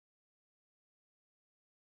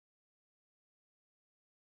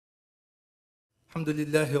الحمد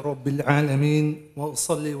لله رب العالمين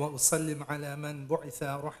وأصلي وأسلم على من بعث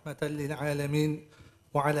رحمة للعالمين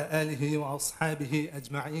وعلى آله وأصحابه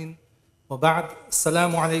أجمعين وبعد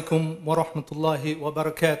السلام عليكم ورحمة الله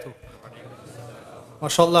وبركاته.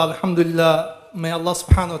 MashaAllah, Alhamdulillah, may Allah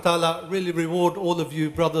subhanahu wa ta'ala really reward all of you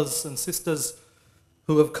brothers and sisters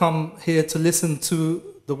who have come here to listen to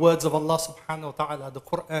the words of Allah subhanahu wa ta'ala, the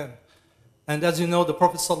Quran. And as you know, the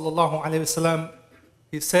Prophet sallallahu alayhi wasallam,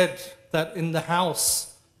 he said that in the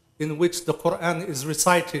house in which the Quran is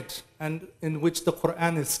recited and in which the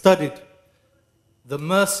Quran is studied, the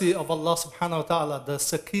mercy of Allah subhanahu wa ta'ala, the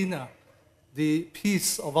sakina, the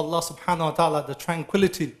peace of Allah subhanahu wa ta'ala, the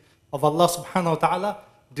tranquility of Allah subhanahu wa ta'ala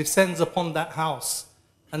descends upon that house.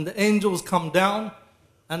 And the angels come down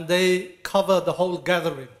and they cover the whole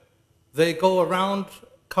gathering. They go around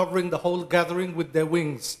covering the whole gathering with their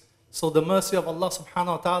wings. So the mercy of Allah subhanahu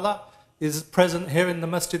wa ta'ala is present here in the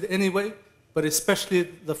masjid anyway, but especially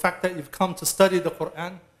the fact that you've come to study the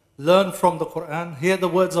Quran, learn from the Quran, hear the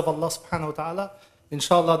words of Allah subhanahu wa ta'ala.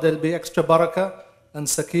 Inshallah, there'll be extra barakah and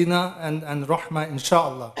sakina and rahmah,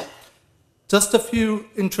 inshallah. Just a few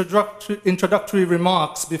introductory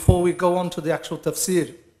remarks before we go on to the actual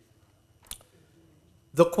tafsir.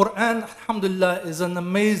 The Quran, alhamdulillah, is an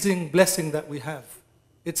amazing blessing that we have.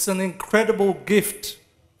 It's an incredible gift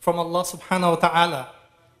from Allah subhanahu wa ta'ala.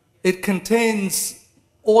 It contains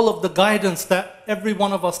all of the guidance that every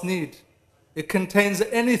one of us need. It contains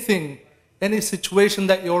anything, any situation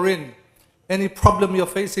that you're in, any problem you're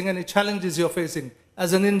facing, any challenges you're facing,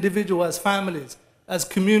 as an individual, as families, as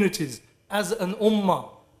communities, as an ummah.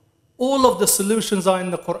 All of the solutions are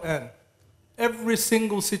in the Quran. Every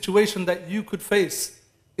single situation that you could face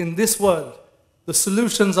in this world, the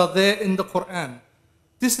solutions are there in the Quran.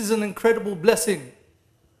 This is an incredible blessing.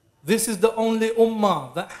 This is the only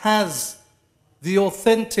ummah that has the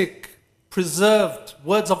authentic, preserved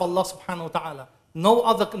words of Allah subhanahu wa ta'ala. No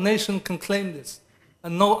other nation can claim this.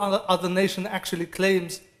 And no other nation actually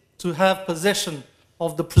claims to have possession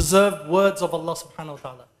of the preserved words of Allah subhanahu wa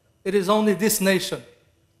ta'ala. It is only this nation,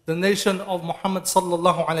 the nation of Muhammad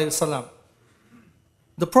sallallahu alayhi wasallam.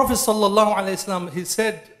 The Prophet sallallahu alayhi wasallam, he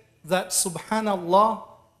said that subhanallah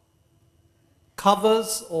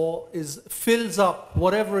covers or fills up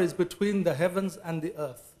whatever is between the heavens and the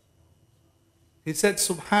earth. He said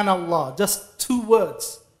subhanallah, just two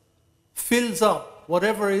words, fills up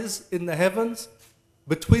whatever is in the heavens,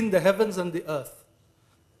 between the heavens and the earth.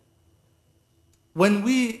 When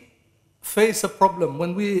we face a problem,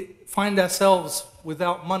 when we find ourselves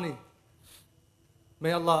without money,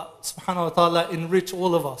 may Allah subhanahu wa ta'ala enrich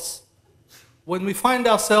all of us. When we find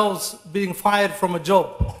ourselves being fired from a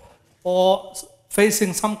job or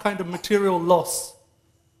facing some kind of material loss,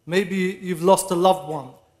 maybe you've lost a loved one,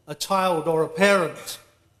 a child or a parent,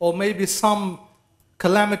 or maybe some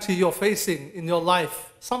calamity you're facing in your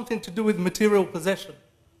life, something to do with material possession.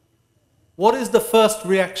 What is the first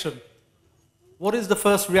reaction? What is the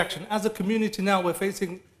first reaction? As a community now, we're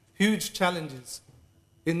facing huge challenges.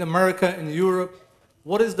 In America, in Europe,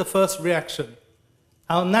 what is the first reaction?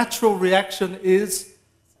 Our natural reaction is,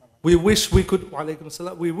 we wish we could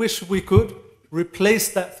replace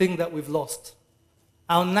that thing that we've lost.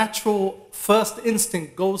 Our natural first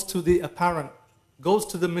instinct goes to the apparent, goes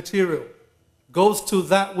to the material, goes to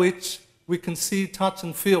that which we can see, touch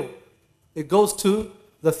and feel. It goes to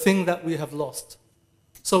the thing that we have lost.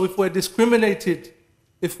 So if we're discriminated,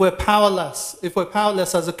 if we're powerless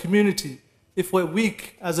as a community, if we're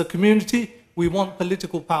weak as a community, we want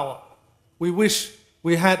political power. We wish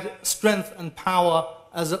we had strength and power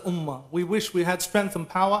as an ummah. We wish we had strength and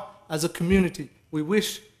power as a community. We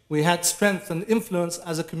wish we had strength and influence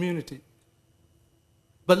as a community.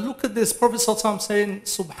 But look at this, Prophet ﷺ saying,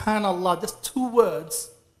 subhanallah, just two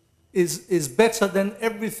words is better than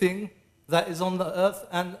everything that is on the earth,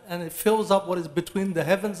 and it fills up what is between the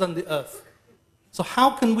heavens and the earth. So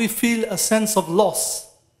how can we feel a sense of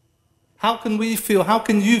loss? How can you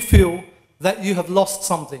feel that you have lost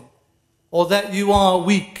something? Or that you are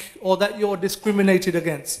weak, or that you're discriminated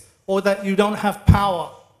against, or that you don't have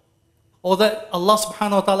power, or that Allah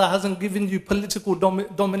subhanahu wa ta'ala hasn't given you political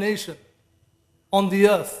domination on the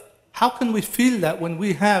earth? How can we feel that when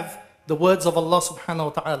we have the words of Allah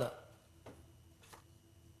subhanahu wa ta'ala?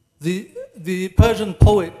 The Persian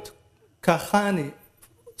poet, Kahani,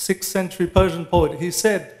 6th century Persian poet, he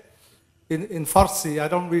said in Farsi, I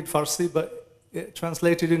don't read Farsi, but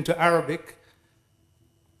translated into Arabic,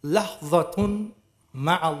 لحظة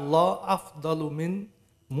مع الله أفضل من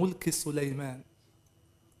ملك سليمان.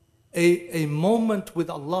 A moment with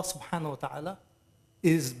Allah subhanahu wa ta'ala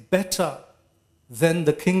is better than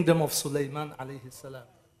the kingdom of Sulaiman alayhi salam.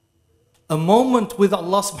 a moment with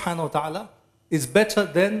Allah subhanahu wa ta'ala is better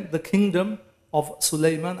than the kingdom of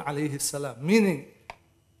Sulaiman alayhi salam. Meaning,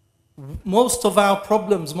 most of our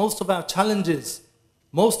problems, most of our challenges,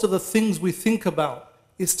 most of the things we think about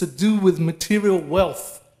is to do with material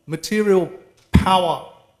wealth, material power,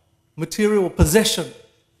 material possession,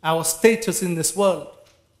 our status in this world.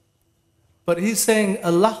 But he's saying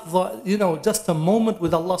a lahdha, just a moment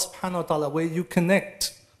with Allah subhanahu wa ta'ala where you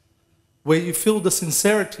connect, where you feel the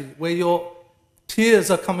sincerity, where your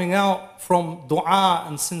tears are coming out from dua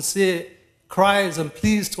and sincere cries and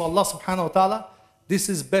pleas to Allah subhanahu wa ta'ala. This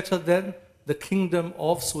is better than the kingdom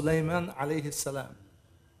of Sulaiman alayhi salam.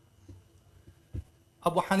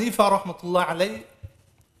 Abu Hanifa rahmatullah alayhi,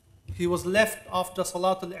 he was left after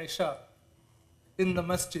Salat al-Isha in the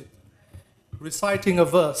masjid, reciting a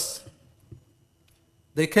verse.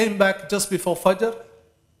 They came back just before Fajr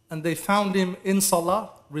and they found him in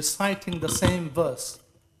Salah reciting the same verse.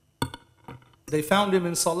 They found him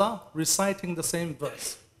in Salah reciting the same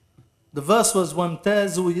verse. The verse was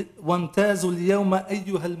وَامْتَازُوا الْيَوْمَ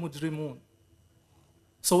أَيُّهَا الْمُجْرِمُونَ.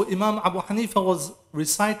 So Imam Abu Hanifa was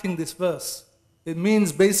reciting this verse. It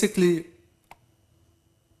means basically,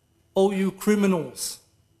 "O you criminals,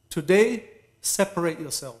 today separate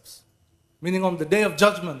yourselves." Meaning on the day of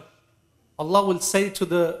judgment, Allah will say to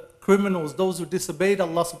the criminals, those who disobeyed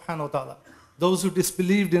Allah subhanahu wa ta'ala, those who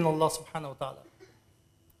disbelieved in Allah subhanahu wa ta'ala.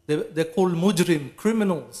 They're called mujrim,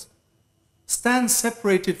 criminals. Stand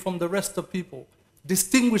separated from the rest of people.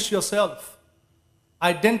 Distinguish yourself.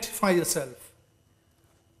 Identify yourself.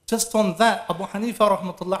 Just on that, Abu Hanifa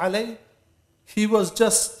rahmatullah alayhi, he was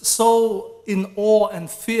just so in awe and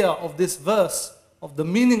fear of this verse, of the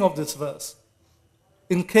meaning of this verse.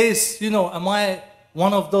 In case, am I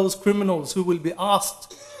one of those criminals who will be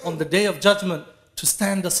asked on the day of judgment to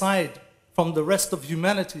stand aside from the rest of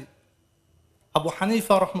humanity? Abu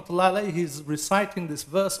Hanifa rahmatullah alayhi, he's reciting this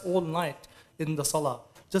verse all night in the salah.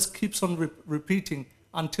 Just keeps on repeating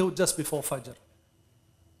until just before Fajr.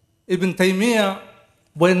 Ibn Taymiyyah,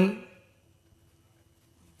 when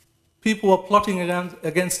people were plotting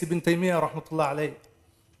against Ibn Taymiyyah rahmatullah alayhi,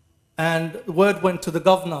 and word went to the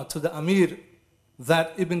governor, to the Amir,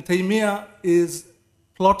 that Ibn Taymiyyah is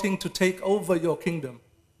plotting to take over your kingdom.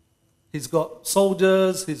 He's got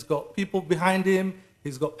soldiers, he's got people behind him,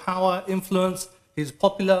 he's got power, influence, he's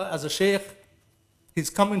popular as a sheikh. He's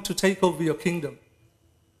coming to take over your kingdom.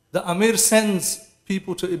 The Amir sends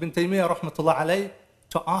people to Ibn Taymiyyah rahmatullah alayhi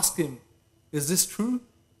to ask him, is this true?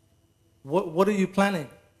 What are you planning?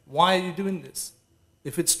 Why are you doing this?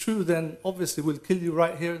 If it's true, then obviously we'll kill you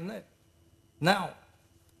right here and there. Now,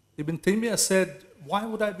 Ibn Taymiyyah said, why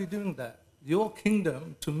would I be doing that? Your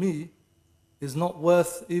kingdom, to me, is not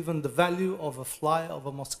worth even the value of a fly of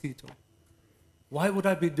a mosquito. Why would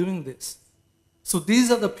I be doing this? So these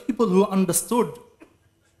are the people who understood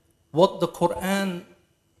what the Quran,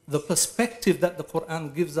 the perspective that the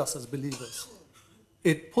Quran gives us as believers.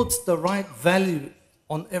 It puts the right value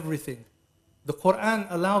on everything. The Quran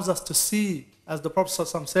allows us to see, as the Prophet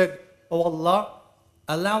ﷺ said, "O Allah,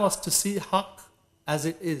 allow us to see haqq as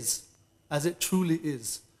it is, as it truly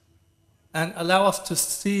is. And allow us to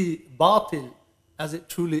see batil as it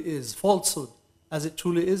truly is, falsehood as it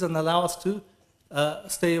truly is, and allow us to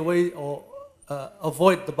stay away or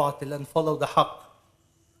avoid the batil and follow the haqq."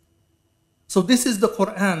 So this is the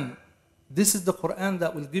Quran. This is the Quran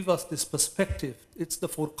that will give us this perspective. It's the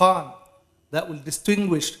Furqan that will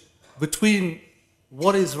distinguish between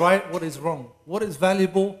what is right, what is wrong, what is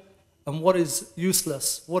valuable and what is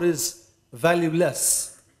useless, what is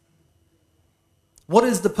valueless. What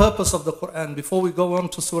is the purpose of the Quran? Before we go on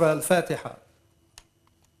to Surah Al-Fatiha,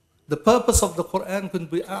 the purpose of the Quran can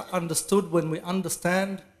be understood when we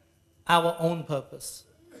understand our own purpose.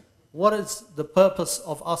 What is the purpose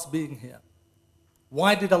of us being here?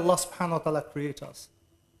 Why did Allah subhanahu wa ta'ala create us?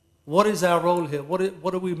 What is our role here?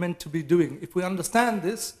 What are we meant to be doing? If we understand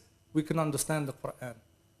this, we can understand the Quran.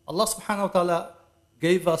 Allah subhanahu wa ta'ala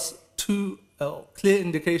gave us two clear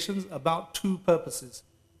indications about two purposes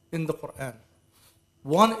in the Quran.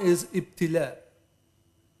 One is ibtila,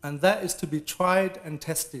 and that is to be tried and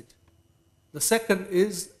tested. The second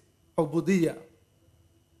is ubudiyya,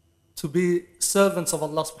 to be servants of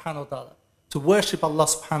Allah subhanahu wa ta'ala, to worship Allah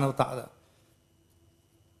subhanahu wa ta'ala.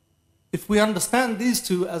 If we understand these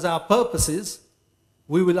two as our purposes,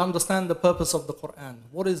 we will understand the purpose of the Quran.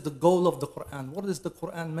 What is the goal of the Quran? What is the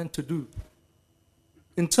Quran meant to do?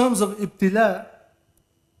 In terms of ibtila,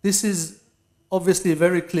 this is obviously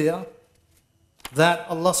very clear that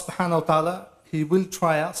Allah subhanahu wa ta'ala, He will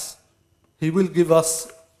try us. He will give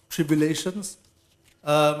us tribulations.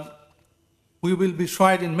 We will be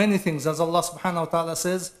tried in many things, as Allah subhanahu wa ta'ala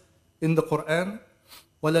says, in the Quran,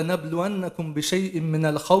 وَلَنَبْلُوَنَّكُمْ بِشَيْءٍ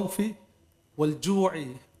مِّنَ الْخَوْفِ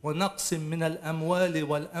وَالْجُوعِ وَنَقْصٍ مِّنَ الْأَمْوَالِ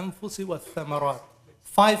وَالْأَنفُسِ وَالثَّمَرَاتِ.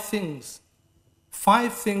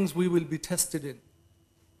 Five things we will be tested in.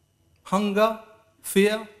 Hunger,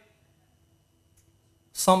 fear,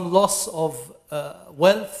 some loss of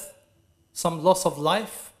wealth, some loss of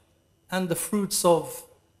life, and the fruits of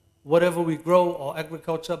whatever we grow, or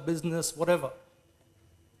agriculture, business, whatever.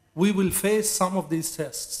 We will face some of these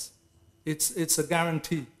tests. It's a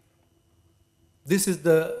guarantee. This is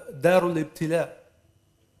the darul ibtila.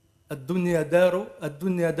 الدنيا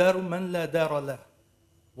دار من لا دار له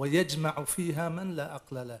ويجمع فيها من لا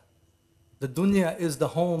عقل له. The dunya is the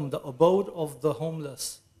home, the abode of the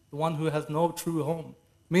homeless, the one who has no true home.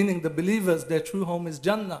 Meaning the believers, their true home is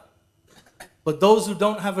Jannah. But those who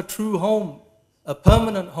don't have a true home, a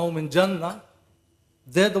permanent home in Jannah,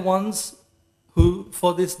 they're the ones who,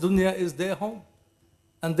 for this dunya is their home.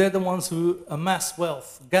 And they're the ones who amass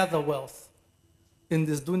wealth, gather wealth in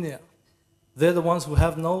this dunya. They're the ones who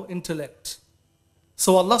have no intellect.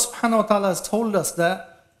 So Allah subhanahu wa ta'ala has told us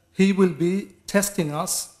that He will be testing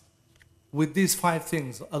us with these five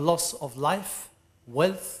things: a loss of life,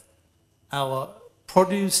 wealth, our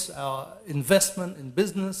produce, our investment in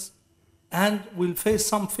business, and we'll face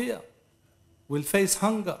some fear. We'll face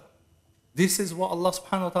hunger. This is what Allah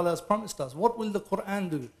subhanahu wa ta'ala has promised us. What will the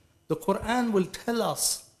Quran do? The Quran will tell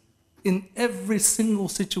us in every single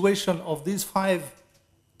situation of these five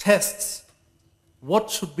tests, what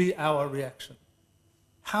should be our reaction?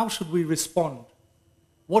 How should we respond?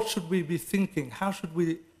 What should we be thinking? How should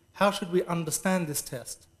we understand this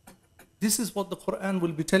test? This is what the Quran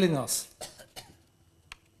will be telling us.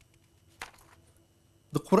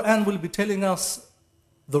 The Quran will be telling us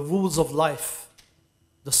the rules of life,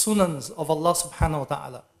 the sunans of Allah subhanahu wa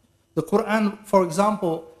ta'ala. The Quran, for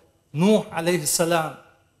example, Nuh alayhi salam,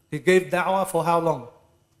 he gave da'wah for how long?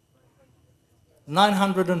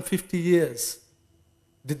 950 years.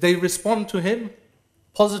 Did they respond to him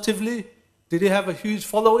positively? Did he have a huge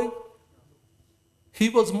following? He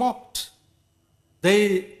was mocked.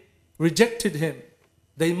 They rejected him.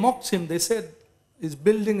 They mocked him. They said, he's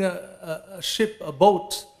building a ship, a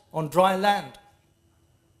boat on dry land.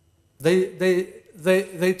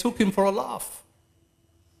 They took him for a laugh.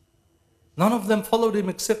 None of them followed him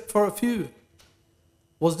except for a few.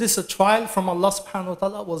 Was this a trial from Allah subhanahu wa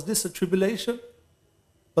ta'ala? Was this a tribulation?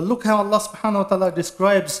 But look how Allah subhanahu wa ta'ala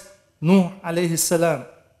describes Nuh alayhi salam.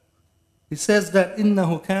 He says that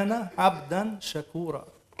إِنَّهُ كَانَ عَبْدًا شَكُورًا.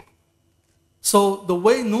 So the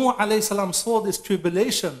way Nuh alayhi salam saw this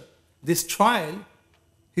tribulation, this trial,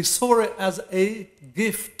 he saw it as a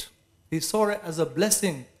gift. He saw it as a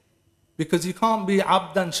blessing. Because you can't be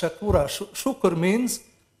abdan shakura. Shukr means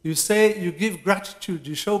you give gratitude,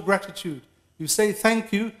 you show gratitude. You say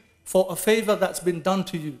thank you for a favor that's been done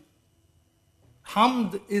to you.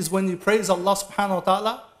 Hamd is when you praise Allah subhanahu wa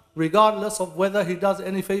ta'ala, regardless of whether He does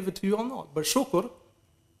any favor to you or not. But shukr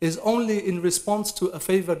is only in response to a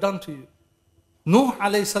favor done to you. Nuh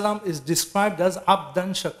alayhi salam is described as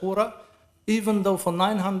abdan shakura, even though for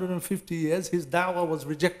 950 years his da'wah was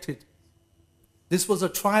rejected. This was a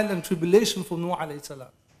trial and tribulation for Nuh alayhi salam.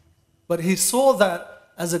 But he saw that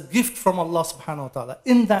as a gift from Allah subhanahu wa ta'ala.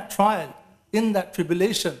 In that trial, in that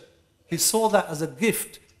tribulation, he saw that as a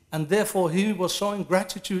gift, and therefore he was showing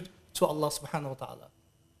gratitude to Allah subhanahu wa ta'ala.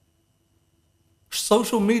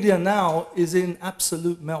 Social media now is in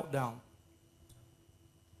absolute meltdown.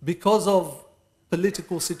 Because of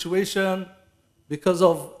political situation, because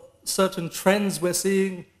of certain trends we're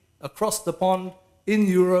seeing across the pond in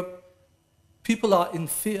Europe, people are in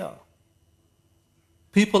fear.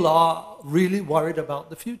 People are really worried about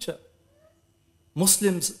the future.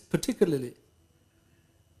 Muslims particularly.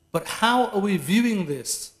 But how are we viewing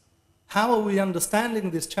this? How are we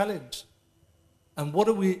understanding this challenge? And what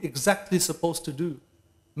are we exactly supposed to do?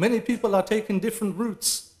 Many people are taking different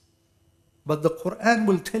routes, but the Quran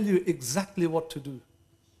will tell you exactly what to do.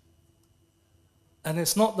 And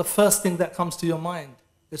it's not the first thing that comes to your mind.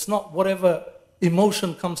 It's not whatever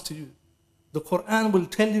emotion comes to you. The Quran will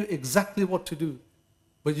tell you exactly what to do.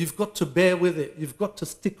 But you've got to bear with it. You've got to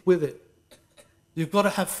stick with it. You've got to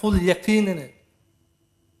have full yaqeen in it.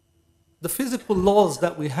 The physical laws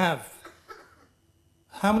that we have,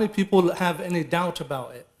 how many people have any doubt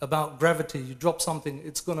about it? About gravity, you drop something,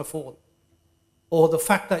 it's going to fall. Or the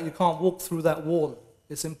fact that you can't walk through that wall,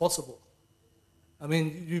 it's impossible. I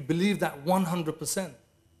mean, you believe that 100%,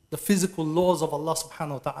 the physical laws of Allah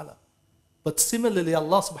subhanahu wa ta'ala. But similarly,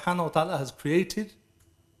 Allah subhanahu wa ta'ala has created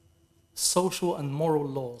social and moral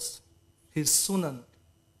laws, His sunan,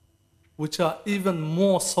 which are even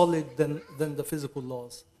more solid than the physical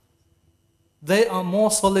laws. They are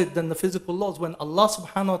more solid than the physical laws. When Allah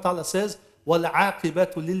subhanahu wa ta'ala says,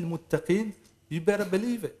 وَالْعَاقِبَةُ لِلْمُتَّقِينَ, you better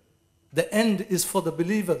believe it. The end is for the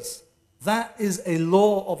believers. That is a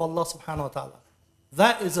law of Allah subhanahu wa ta'ala.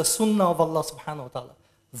 That is a sunnah of Allah subhanahu wa ta'ala.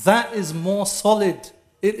 That is more solid.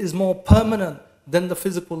 It is more permanent than the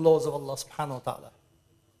physical laws of Allah subhanahu wa ta'ala.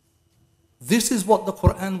 This is what the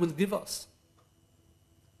Quran will give us.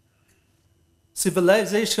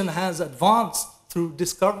 Civilization has advanced through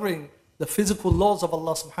discovering the physical laws of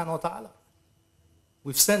Allah subhanahu wa ta'ala.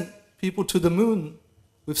 We've sent people to the moon.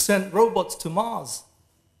 We've sent robots to Mars.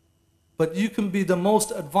 But you can be the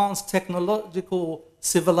most advanced technological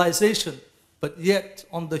civilization, but yet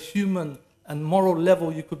on the human and moral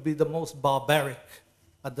level, you could be the most barbaric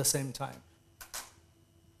at the same time.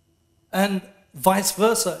 And vice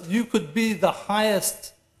versa, you could be the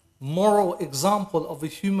highest moral example of a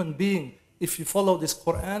human being if you follow this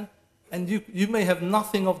Quran, and you may have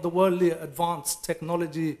nothing of the worldly advanced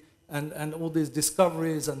technology and all these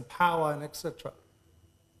discoveries and power and etc.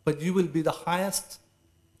 But you will be the highest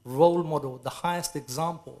role model, the highest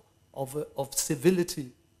example of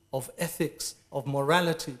civility, of ethics, of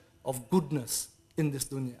morality, of goodness in this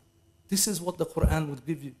dunya. This is what the Quran would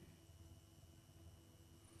give you.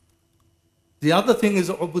 The other thing is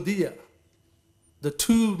ubudiyya. The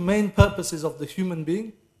two main purposes of the human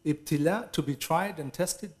being, ibtila, to be tried and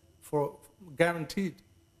tested, for guaranteed.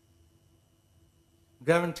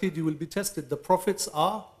 Guaranteed you will be tested. The prophets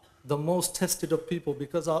are the most tested of people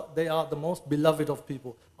because they are the most beloved of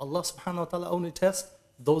people. Allah subhanahu wa ta'ala only tests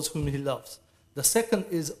those whom He loves. The second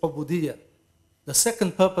is ubudiyya. The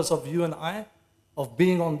second purpose of you and I, of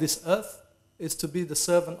being on this earth, is to be the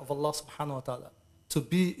servant of Allah subhanahu wa ta'ala, to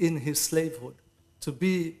be in His slavehood, to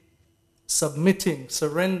be submitting,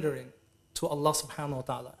 surrendering to Allah subhanahu wa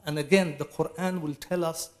ta'ala. And again, the Quran will tell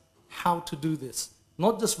us how to do this.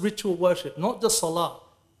 Not just ritual worship, not just salah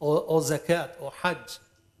or zakat or hajj,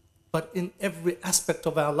 but in every aspect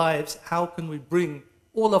of our lives, how can we bring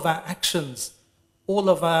all of our actions, all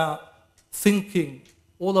of our thinking,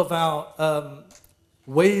 all of our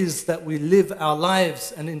ways that we live our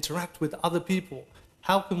lives and interact with other people,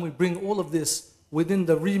 how can we bring all of this within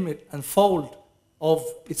the remit and fold of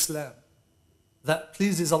Islam that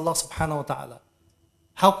pleases Allah subhanahu wa ta'ala?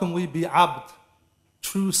 How can we be abd,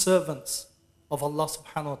 true servants of Allah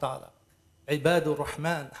subhanahu wa ta'ala? Ibadur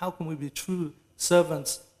Rahman, how can we be true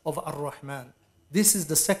servants of Ar-Rahman? This is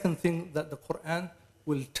the second thing that the Quran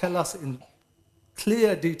will tell us in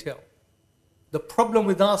clear detail. The problem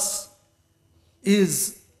with us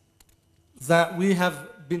is that we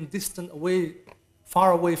have been distant away,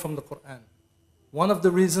 far away from the Quran. One of the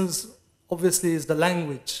reasons, obviously, is the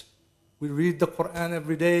language. We read the Quran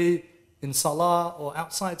every day in salah or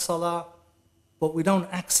outside salah, but we don't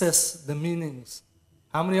access the meanings.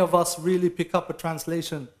 How many of us really pick up a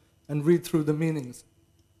translation and read through the meanings?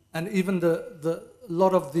 And even the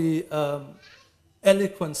lot of the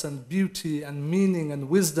eloquence and beauty and meaning and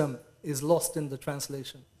wisdom is lost in the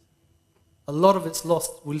translation. A lot of it's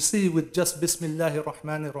lost. We'll see with just Bismillah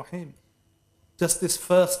Rahman Rahim. Just this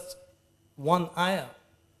first one ayah,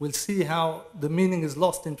 we'll see how the meaning is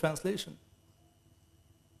lost in translation.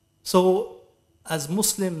 So, as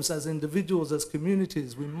Muslims, as individuals, as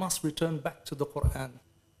communities, we must return back to the Quran,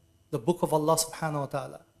 the book of Allah subhanahu wa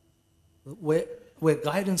ta'ala, where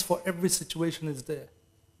guidance for every situation is there.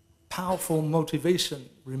 Powerful motivation,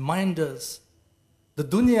 reminders. The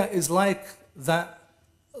dunya is like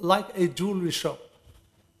a jewelry shop,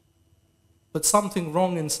 but something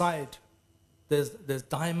wrong inside. There's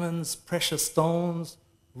diamonds, precious stones,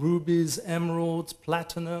 rubies, emeralds,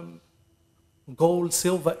 platinum, gold,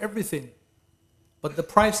 silver, everything. But the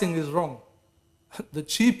pricing is wrong. The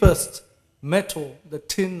cheapest metal, the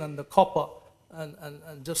tin and the copper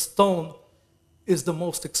and just stone, is the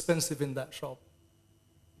most expensive in that shop.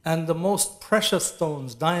 And the most precious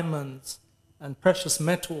stones, diamonds and precious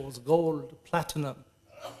metals, gold, platinum,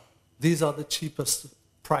 these are the cheapest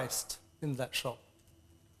priced in that shop.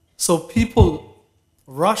 So people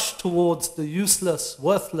rush towards the useless,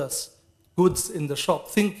 worthless goods in the shop,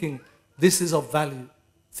 thinking this is of value,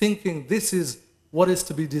 thinking this is what is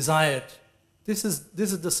to be desired. This is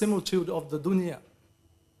the similitude of the dunya.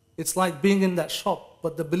 It's like being in that shop,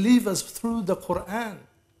 but the believers through the Quran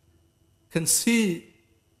can see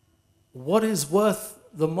what is worth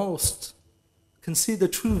the most, can see the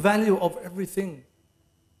true value of everything.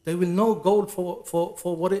 They will know gold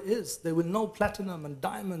for what it is. They will know platinum and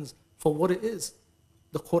diamonds for what it is.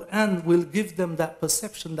 The Quran will give them that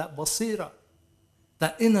perception, that basira,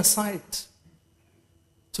 that inner sight,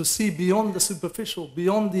 to see beyond the superficial,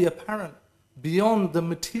 beyond the apparent, beyond the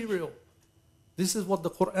material, This is what the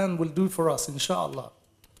Quran will do for us, inshallah.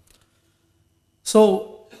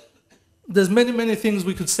 So, there's many things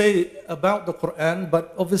we could say about the Quran,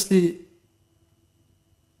 but obviously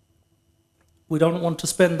we don't want to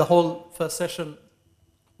spend the whole first session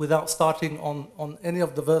without starting on any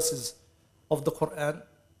of the verses of the Quran.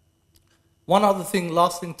 One other thing,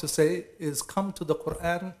 last thing to say, is come to the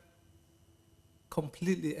Quran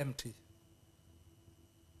completely empty.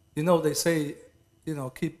 You know, they say, you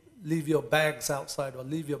know, leave your bags outside or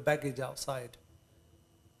leave your baggage outside.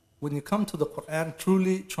 When you come to the Quran,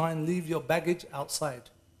 truly try and leave your baggage outside.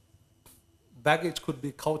 Baggage could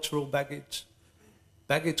be cultural baggage.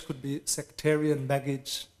 Baggage could be sectarian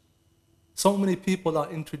baggage. So many people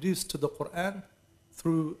are introduced to the Quran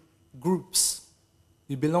through groups.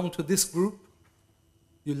 You belong to this group,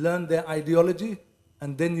 you learn their ideology,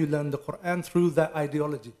 and then you learn the Quran through that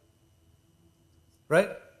ideology. Right?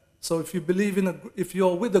 So if you believe if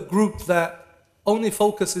you're with a group that only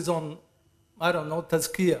focuses on, I don't know,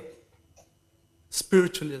 tazkiyah,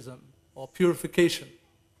 spiritualism, or purification,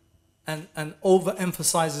 and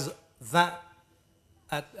overemphasizes that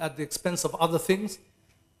at the expense of other things,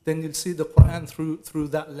 then you'll see the Quran through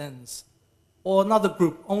that lens. Or another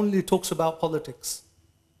group only talks about politics.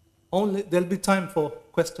 There'll be time for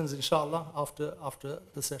questions, inshallah, after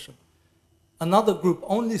the session. Another group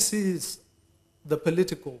only sees the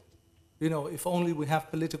political. You know, if only we have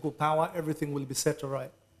political power, everything will be set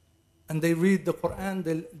right. And they read the Quran,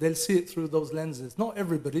 they'll see it through those lenses. Not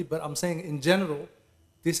everybody, but I'm saying in general,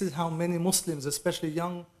 this is how many Muslims, especially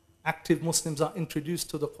young, active Muslims, are introduced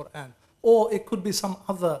to the Quran. Or it could be some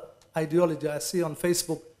other ideology. I see on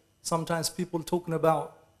Facebook sometimes people talking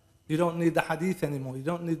about you don't need the hadith anymore, you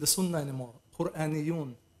don't need the sunnah anymore,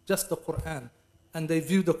 Quraniyun, just the Quran. And they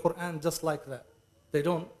view the Quran just like that. They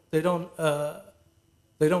don't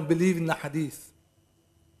believe in the hadith.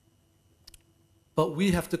 But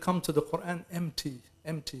we have to come to the Quran empty.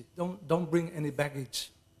 Don't bring any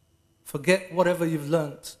baggage. Forget whatever you've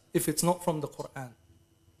learnt if it's not from the Quran.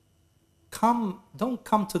 Don't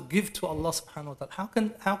come to give to Allah subhanahu wa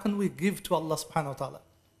ta'ala. How can we give to Allah subhanahu wa ta'ala?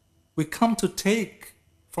 We come to take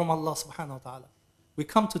from Allah subhanahu wa ta'ala. We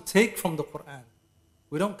come to take from the Quran.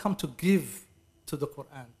 We don't come to give to the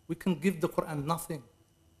Quran. We can give the Quran nothing.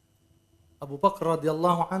 Abu Bakr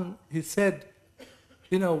radiallahu anh, he said,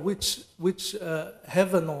 you know, which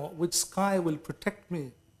heaven or which sky will protect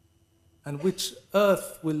me, and which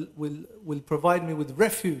earth will provide me with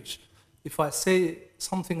refuge if I say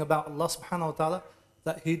something about Allah subhanahu wa ta'ala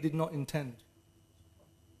that He did not intend.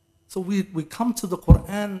 So we come to the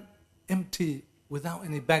Quran empty, without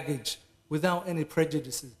any baggage, without any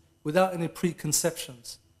prejudices, without any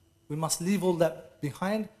preconceptions. We must leave all that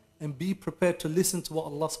behind and be prepared to listen to what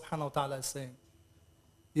Allah subhanahu wa ta'ala is saying.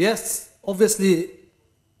 Yes, obviously,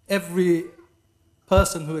 every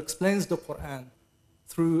person who explains the Quran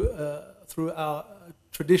through our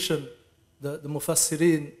tradition, the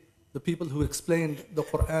Mufassirin, the people who explained the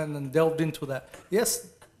Quran and delved into that, yes,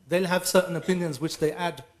 they'll have certain opinions which they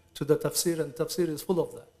add to the Tafsir, and Tafsir is full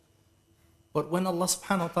of that. But when Allah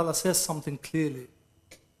subhanahu wa ta'ala says something clearly,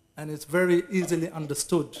 and it's very easily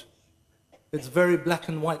understood, it's very black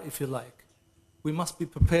and white if you like, we must be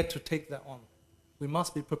prepared to take that on. We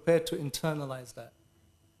must be prepared to internalize that.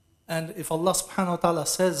 And if Allah subhanahu wa ta'ala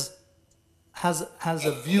has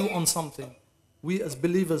a view on something, we as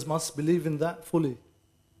believers must believe in that fully.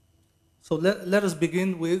 So let us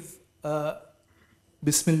begin with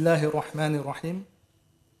Bismillah ar-Rahman ar-Rahim.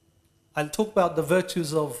 I'll talk about the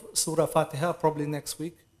virtues of Surah Fatiha probably next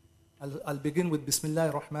week. I'll begin with Bismillah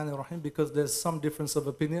ar-Rahman ar-Rahim because there's some difference of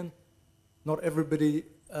opinion. Not everybody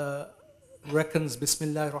reckons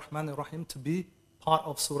Bismillah ar-Rahman ar-Rahim to be part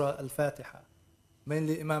of Surah Al-Fatiha.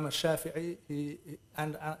 Mainly Imam al-Shafi'i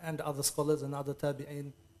and other scholars and other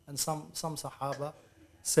tabi'in and some Sahaba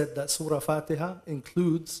said that Surah Fatiha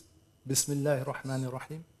includes Bismillah ar-Rahman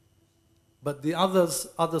ar-Rahim. But the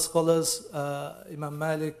other scholars, Imam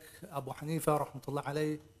Malik, Abu Hanifa, rahmatullah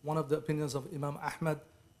alayhi, one of the opinions of Imam Ahmad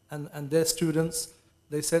and their students,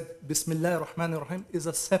 they said Bismillah ar-Rahman ar-Rahim is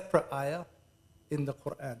a separate ayah in the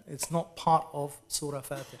Quran. It's not part of Surah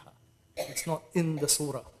Fatiha. It's not in the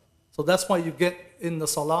surah. So that's why you get in the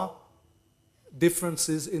salah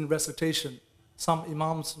differences in recitation. Some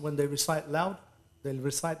imams, when they recite loud, they'll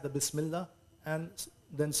recite the Bismillah and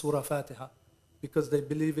then Surah Fatiha, because they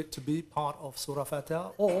believe it to be part of Surah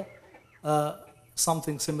Fatiha or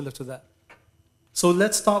something similar to that. So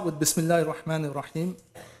let's start with Bismillah ar-Rahman ar-Rahim,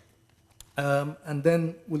 and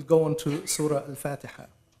then we'll go on to Surah Al-Fatiha.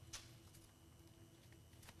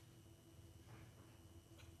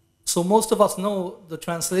 So most of us know the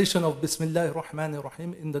translation of Bismillah ar-Rahman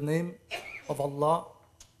ar-Rahim in the name of Allah,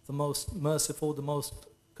 the most merciful, the most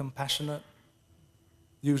compassionate.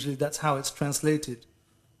 Usually that's how it's translated.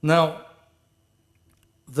 Now,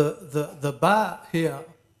 the ba here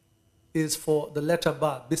is for the letter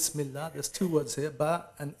ba, Bismillah. There's two words here, ba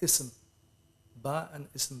and ism. Ba and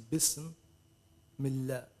ism,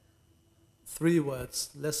 Bismillah. Three words.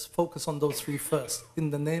 Let's focus on those three first.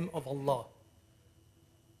 In the name of Allah.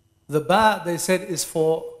 The ba, they said, is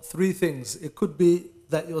for three things. It could be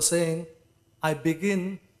that you're saying, I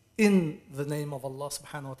begin in the name of Allah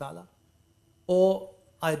subhanahu wa ta'ala, or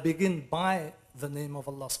I begin by the name of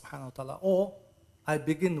Allah subhanahu wa ta'ala, or I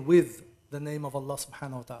begin with the name of Allah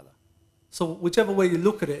subhanahu wa ta'ala. So whichever way you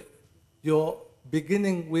look at it, you're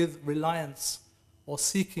beginning with reliance or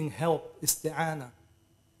seeking help, isti'ana,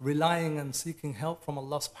 relying and seeking help from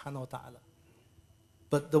Allah subhanahu wa ta'ala.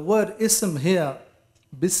 But the word ism here,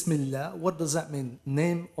 Bismillah, what does that mean?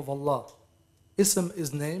 Name of Allah. Ism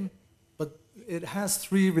is name, but it has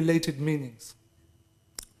three related meanings.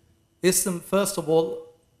 Ism, first of all,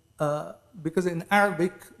 because in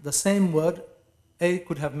Arabic, the same word, a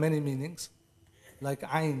could have many meanings, like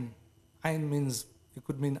ayn. Ayn means, it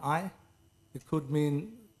could mean eye, it could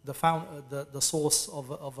mean the source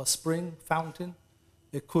of a spring, fountain,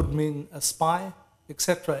 it could mean a spy,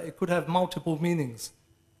 etc. It could have multiple meanings.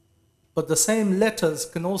 But the same letters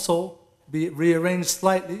can also be rearranged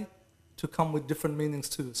slightly to come with different meanings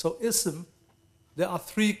too. So ism, there are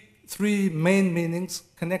three main meanings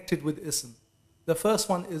connected with ism. The first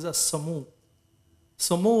one is a samu.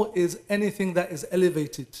 Samu is anything that is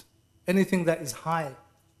elevated, anything that is high.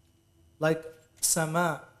 Like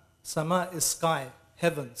sama. Sama is sky,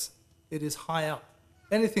 heavens. It is high up.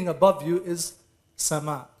 Anything above you is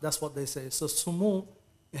sama. That's what they say. So sumu,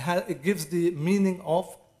 it gives the meaning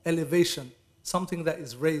of elevation, something that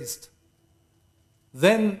is raised.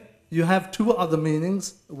 Then you have two other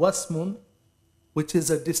meanings. Wasmun, which is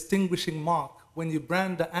a distinguishing mark. When you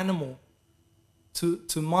brand the animal to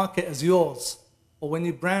mark it as yours, or when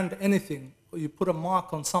you brand anything, or you put a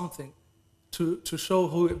mark on something to show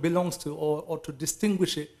who it belongs to, or to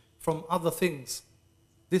distinguish it from other things.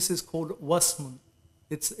 This is called wasmun.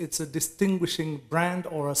 It's a distinguishing brand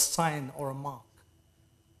or a sign or a mark.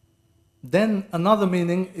 Then another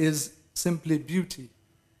meaning is simply beauty.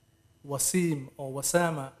 Wasim or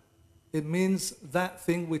wasama. It means that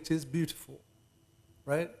thing which is beautiful.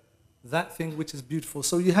 Right? That thing which is beautiful.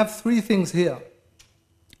 So you have three things here.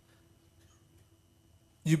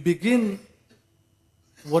 You begin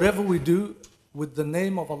whatever we do with the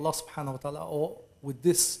name of Allah subhanahu wa ta'ala, or with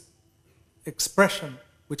this expression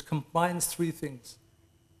which combines three things.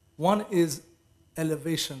 One is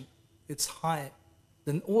elevation, it's high.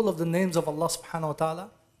 Then all of the names of Allah subhanahu wa ta'ala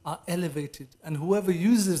are elevated. And whoever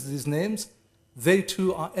uses these names, they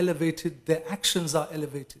too are elevated, their actions are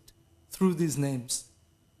elevated through these names.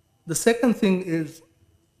 The second thing is,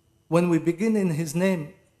 when we begin in His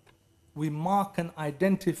name, we mark and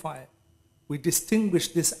identify, we distinguish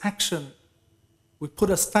this action, we put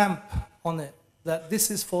a stamp on it, that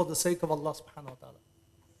this is for the sake of Allah subhanahu wa ta'ala.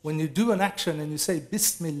 When you do an action and you say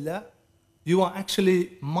Bismillah, you are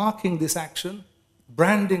actually marking this action,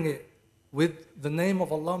 branding it with the name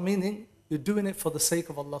of Allah, meaning you're doing it for the sake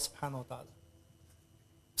of Allah subhanahu wa ta'ala.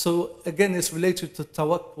 So again, it's related to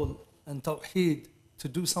tawakkul and tawheed, to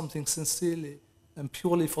do something sincerely and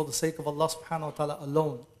purely for the sake of Allah subhanahu wa ta'ala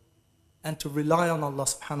alone, and to rely on Allah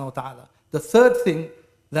subhanahu wa ta'ala. The third thing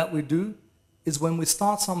that we do is when we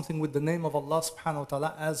start something with the name of Allah subhanahu wa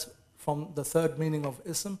ta'ala, as from the third meaning of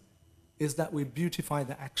ism, is that we beautify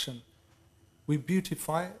the action. We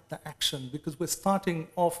beautify the action because we're starting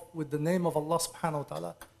off with the name of Allah subhanahu wa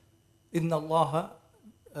ta'ala. Inna Allah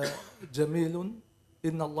jamilun,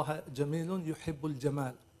 Inna Allah jamilun yuhibbul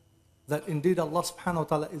jamal. That indeed Allah subhanahu wa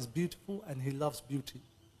ta'ala is beautiful and He loves beauty.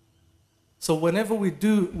 So whenever we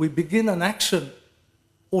begin an action,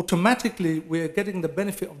 automatically we are getting the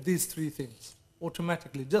benefit of these three things.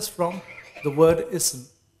 Automatically, just from the word ism.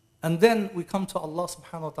 And then we come to Allah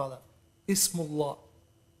subhanahu wa ta'ala. Ismullah.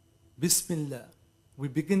 Bismillah. We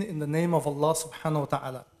begin in the name of Allah subhanahu wa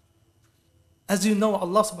ta'ala. As you know,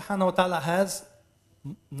 Allah subhanahu wa ta'ala has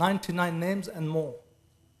 99 names and more.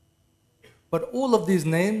 But all of these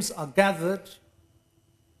names are gathered,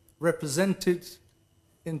 represented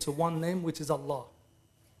into one name, which is Allah.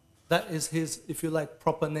 That is His, if you like,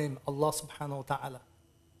 proper name, Allah subhanahu wa ta'ala.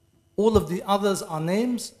 All of the others are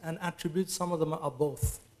names and attributes. Some of them are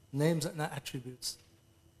both names and attributes.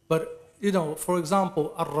 But, you know, for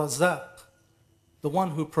example, Ar-Razzaq, the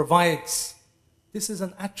one who provides. This is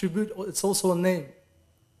an attribute, or it's also a name.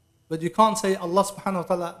 But you can't say Allah subhanahu wa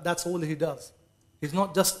ta'ala, that's all He does. He's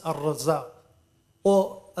not just Ar-Razzaq.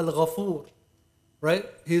 Or Al-Ghafur, right?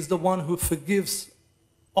 He is the one who forgives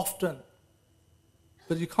often.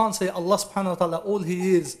 But you can't say Allah subhanahu wa ta'ala, all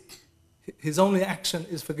He is, His only action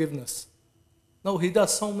is forgiveness. No, He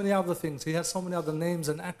does so many other things. He has so many other names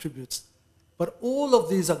and attributes. But all of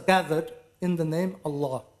these are gathered in the name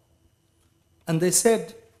Allah. And they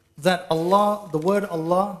said that Allah, the word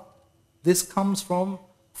Allah, this comes from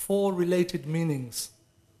 4 related meanings.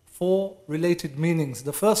 4 related meanings.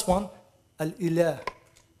 The first one, Al-Ilah,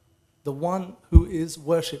 the one who is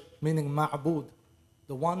worshipped, meaning Ma'bud,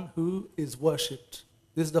 the one who is worshipped.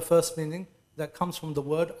 This is the first meaning that comes from the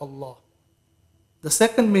word Allah. The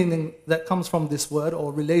second meaning that comes from this word,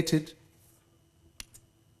 or related,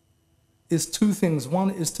 is 2 things.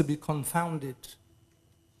 One is to be confounded,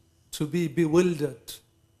 to be bewildered,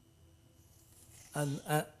 and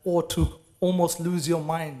or to almost lose your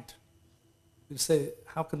mind. You say,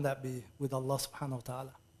 how can that be with Allah subhanahu wa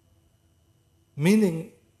ta'ala?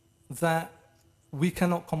 Meaning that we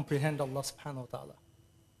cannot comprehend Allah subhanahu wa ta'ala.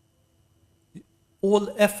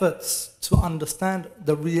 All efforts to understand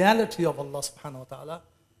the reality of Allah subhanahu wa ta'ala,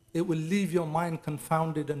 it will leave your mind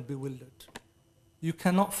confounded and bewildered. You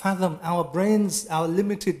cannot fathom. Our brains, our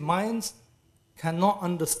limited minds cannot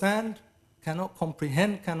understand, cannot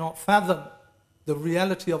comprehend, cannot fathom the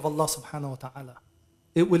reality of Allah subhanahu wa ta'ala.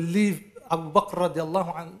 It will leave. Abu Bakr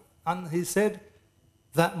radiallahu anhu, he said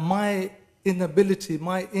that my inability,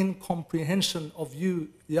 my incomprehension of you,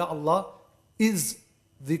 Ya Allah, is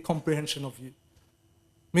the comprehension of you.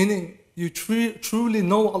 Meaning, you truly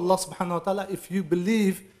know Allah subhanahu wa ta'ala. If you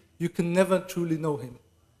believe, you can never truly know Him.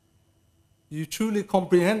 You truly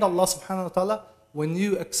comprehend Allah subhanahu wa ta'ala when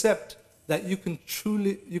you accept that you can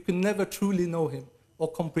never truly know Him or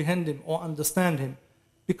comprehend Him or understand Him.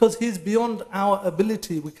 Because He's beyond our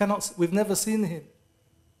ability. We've never seen Him.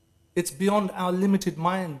 It's beyond our limited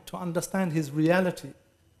mind to understand His reality.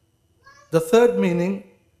 The third meaning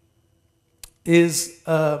is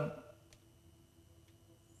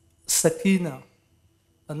Sakina.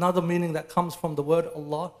 Another meaning that comes from the word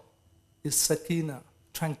Allah is Sakina,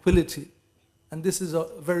 tranquility. And this is a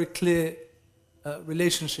very clear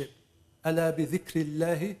relationship. أَلَا بِذِكْرِ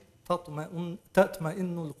اللَّهِ تَطْمَئِنُّ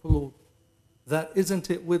الْقُلُوبِ. That isn't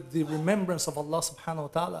it with the remembrance of Allah subhanahu wa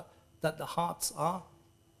ta'ala that the hearts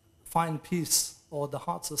find peace, or the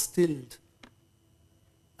hearts are stilled.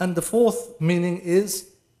 And the fourth meaning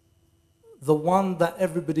is the one that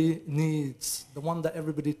everybody needs, the one that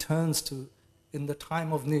everybody turns to in the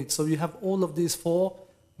time of need. So you have all of these 4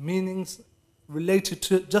 meanings related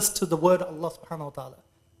to the word Allah subhanahu wa ta'ala.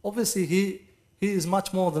 Obviously He is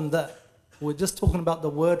much more than that. We're just talking about the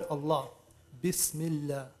word Allah.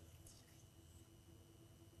 Bismillah.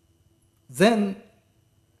 Then,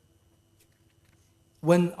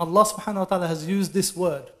 when Allah subhanahu wa ta'ala has used this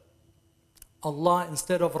word, Allah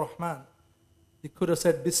instead of Rahman, He could have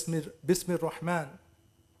said Bismir Rahman,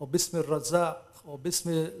 or Bismir Razaq, or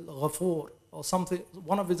Bismir Ghafur, or something,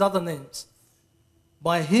 one of His other names.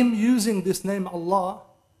 By Him using this name Allah,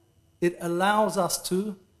 it allows us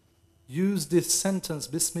to use this sentence,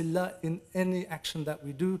 Bismillah, in any action that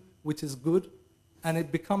we do, which is good, and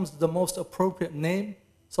it becomes the most appropriate name.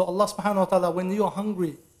 So Allah subhanahu wa ta'ala, when you're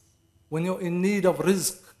hungry, when you're in need of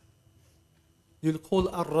rizq, you'll call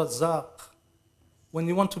Ar-Razzaq. When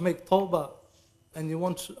you want to make tawbah, and you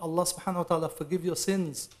want Allah subhanahu wa ta'ala forgive your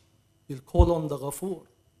sins, you'll call on the Ghafur.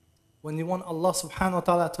 When you want Allah subhanahu wa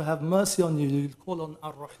ta'ala to have mercy on you, you'll call on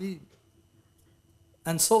Ar-Rahim.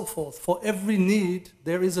 And so forth. For every need,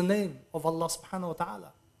 there is a name of Allah subhanahu wa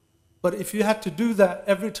ta'ala. But if you had to do that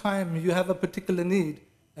every time you have a particular need,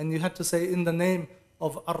 and you had to say in the name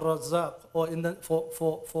of Ar-Razzaq, or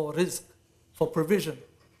for rizq, for provision,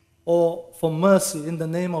 or for mercy in the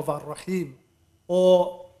name of Ar-Rahim,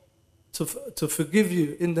 or to forgive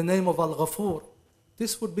you in the name of Al-Ghafur,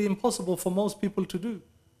 this would be impossible for most people to do.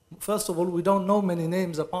 First of all, we don't know many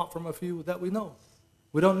names apart from a few that we know.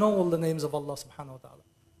 We don't know all the names of Allah subhanahu wa ta'ala.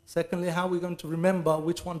 Secondly, how are we going to remember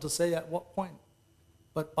which one to say at what point?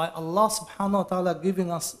 But by Allah subhanahu wa ta'ala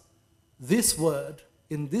giving us this word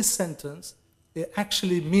in this sentence, it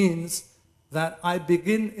actually means that I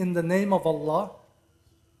begin in the name of Allah,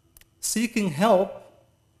 seeking help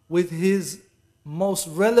with His most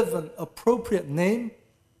relevant, appropriate name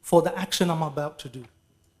for the action I'm about to do.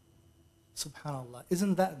 Subhanallah.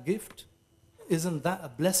 Isn't that a gift? Isn't that a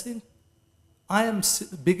blessing? I am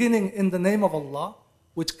beginning in the name of Allah,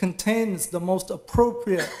 which contains the most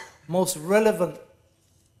appropriate, most relevant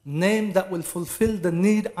name that will fulfill the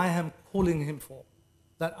need I am calling Him for,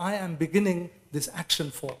 that I am beginning this action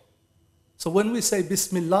for. So when we say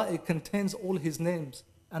Bismillah, it contains all His names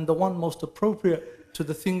and the one most appropriate to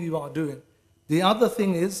the thing you are doing. The other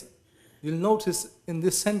thing is, you'll notice in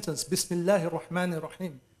this sentence, Bismillahir Rahmanir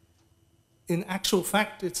Rahim, in actual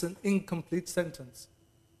fact, it's an incomplete sentence.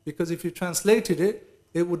 Because if you translated it,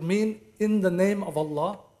 it would mean in the name of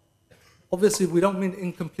Allah. Obviously, we don't mean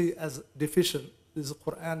incomplete as deficient. This is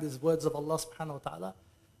Quran, these words of Allah subhanahu wa ta'ala.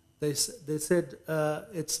 They said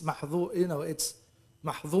it's mahdhuf, it's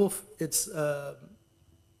mahdhuf,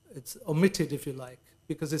 it's omitted, if you like,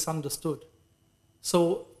 because it's understood.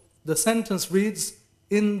 So the sentence reads,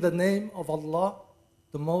 in the name of Allah,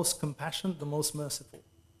 the most compassionate, the most merciful.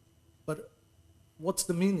 But what's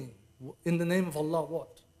the meaning? In the name of Allah,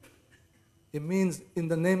 what? It means in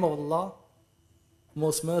the name of Allah,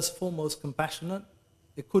 most merciful, most compassionate.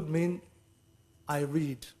 It could mean I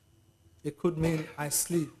read. It could mean I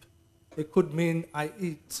sleep. It could mean I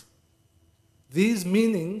eat. These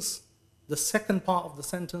meanings, the second part of the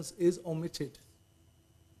sentence is omitted.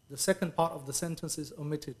 The second part of the sentence is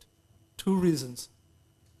omitted. Two reasons.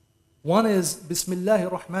 One is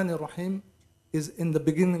Bismillahir Rahmanir Rahim is in the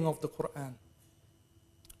beginning of the Quran.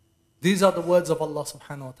 These are the words of Allah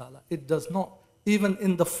subhanahu wa ta'ala. It does not, even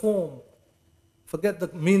in the form, forget the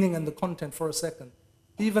meaning and the content for a second.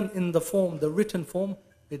 Even in the form, the written form,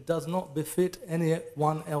 it does not befit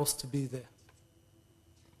anyone else to be there.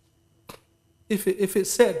 If it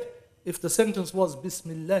said, if the sentence was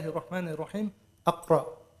Bismillahir Rahmanir Rahim,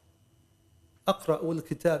 Aqra'ul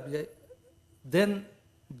Kitab, then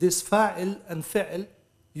this fa'il and fi'l,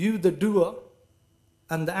 you the doer,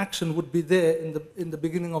 and the action would be there in the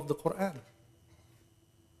beginning of the Quran.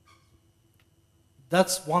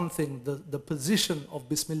 That's one thing. The position of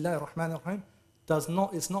Bismillah ar-Rahman ar-Rahim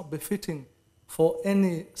is not befitting for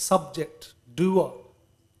any subject, doer,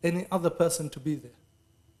 any other person to be there.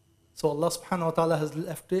 So Allah subhanahu wa ta'ala has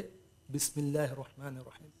left it Bismillah ar-Rahman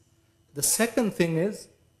ar-Rahim. The second thing is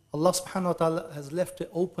Allah subhanahu wa ta'ala has left it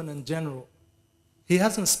open and general. He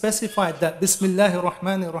hasn't specified that Bismillah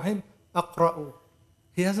ar-Rahman ar-Rahim aqra'u.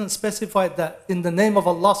 He hasn't specified that in the name of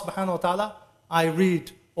Allah subhanahu wa ta'ala I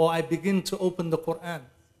read or I begin to open the Quran.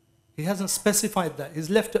 He hasn't specified that. He's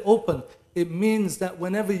left it open. It means that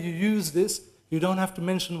whenever you use this, you don't have to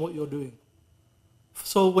mention what you're doing.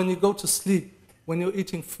 So when you go to sleep, when you're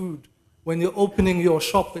eating food, when you're opening your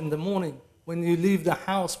shop in the morning, when you leave the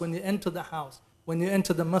house, when you enter the house, when you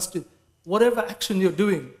enter the masjid, whatever action you're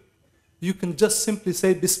doing, you can just simply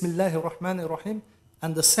say Bismillahir Rahmanir Rahim,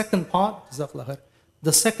 and the second part,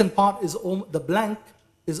 the second part is the blank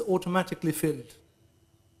is automatically filled.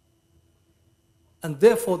 And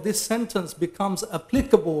therefore this sentence becomes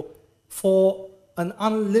applicable for an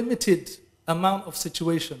unlimited amount of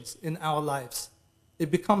situations in our lives.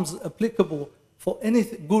 It becomes applicable for any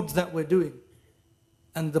good that we're doing.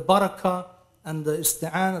 And the barakah and the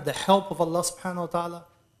isti'anah, the help of Allah subhanahu wa ta'ala,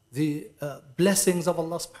 the blessings of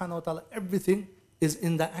Allah subhanahu wa ta'ala, everything is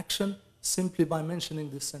in the action simply by mentioning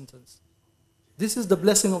this sentence. This is the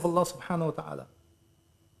blessing of Allah subhanahu wa ta'ala.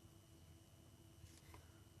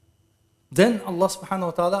 Then Allah subhanahu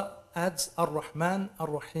wa ta'ala adds Ar-Rahman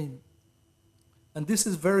Ar-Rahim. And this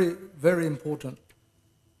is very, very important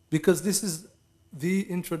because this is the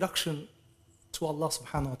introduction to Allah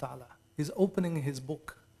subhanahu wa ta'ala. He's opening His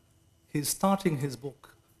book. He's starting His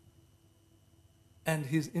book. And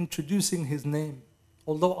He's introducing His name.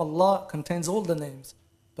 Although Allah contains all the names,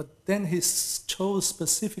 but then He chose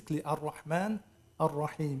specifically Ar-Rahman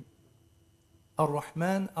Ar-Rahim.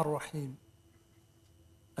 Ar-Rahman Ar-Rahim.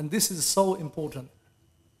 And this is so important.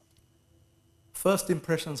 First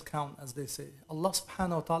impressions count, as they say. Allah subhanahu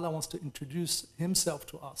wa ta'ala wants to introduce Himself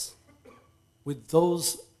to us with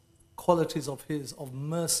those qualities of His, of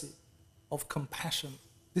mercy, of compassion.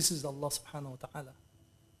 This is Allah subhanahu wa ta'ala.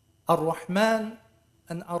 Ar-Rahman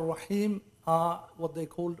and Ar-Rahim are what they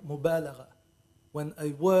call mubalagha. When a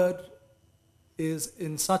word is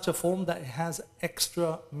in such a form that it has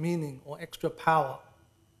extra meaning or extra power.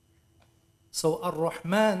 So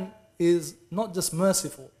Ar-Rahman is not just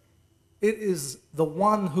merciful. It is the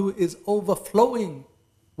one who is overflowing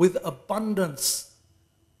with abundance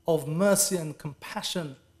of mercy and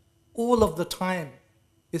compassion all of the time.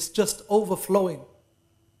 It's just overflowing.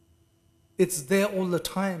 It's there all the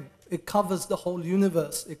time. It covers the whole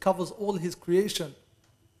universe. It covers all His creation.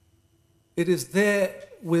 It is there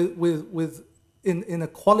in a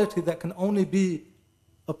quality that can only be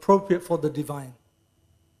appropriate for the divine.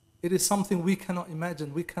 It is something we cannot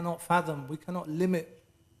imagine, we cannot fathom, we cannot limit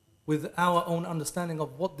with our own understanding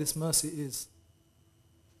of what this mercy is.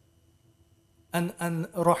 And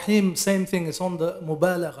Rahim, same thing, it's on the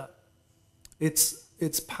mubalagha.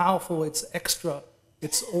 It's powerful, it's extra,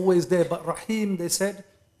 it's always there. But Rahim, they said,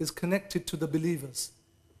 is connected to the believers.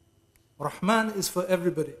 Rahman is for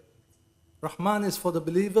everybody. Rahman is for the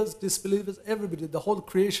believers, disbelievers, everybody, the whole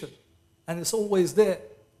creation. And it's always there.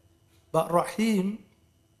 But Rahim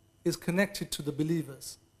is connected to the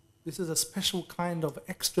believers. This is a special kind of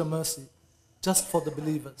extra mercy just for the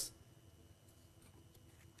believers.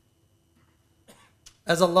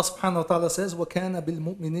 As Allah subhanahu wa ta'ala says, وَكَانَ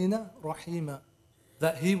بِالْمُؤْمِنِينَ رَحِيمًا,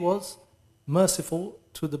 that He was merciful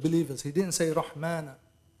to the believers. He didn't say Rahmana,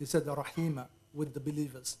 He said Rahima, with the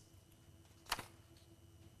believers.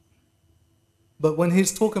 But when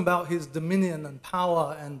He's talking about His dominion and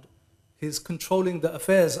power and His controlling the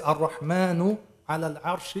affairs, Ar-Rahmanu ala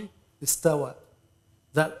al-arshi istawa,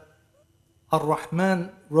 that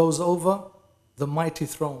Ar-Rahman rose over the mighty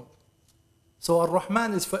throne. So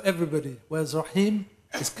Ar-Rahman is for everybody, whereas Rahim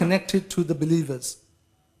is connected to the believers.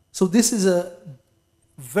 So this is a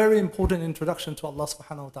very important introduction to Allah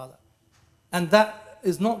subhanahu wa ta'ala. And that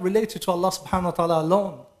is not related to Allah subhanahu wa ta'ala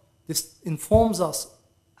alone. This informs us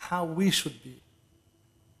how we should be.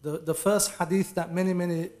 The first hadith that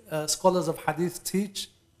many scholars of hadith teach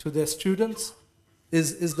to their students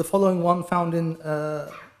is the following one found in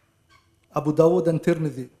Abu Dawud and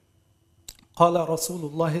Tirmidhi. قال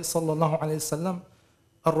رسول الله صلى الله عليه وسلم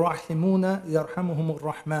الراحمون يرحمهم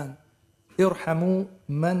الرحمن ارحموا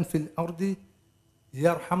من في الأرض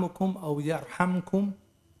يرحمكم أو يرحمكم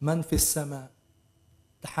من في السماء.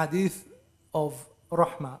 The hadith of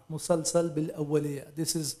Rahma, Musalsal bil Awwaliya.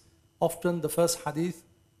 This is often the first hadith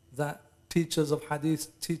that teachers of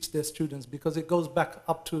hadith teach their students, because it goes back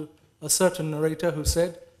up to a certain narrator who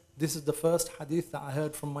said, this is the first hadith that I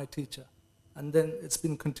heard from my teacher. And then it's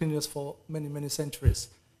been continuous for many centuries.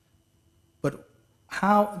 But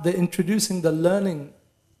how they're introducing the learning,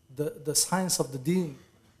 the science of the deen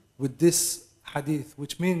with this hadith,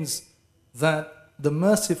 which means that the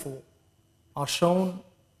merciful are shown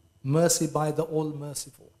mercy by the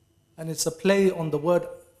all-merciful. And it's a play on the word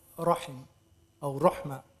rahim or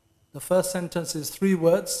rahma. The first sentence is 3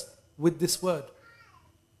 words with this word.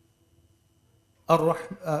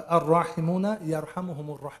 Ar-Rahimuna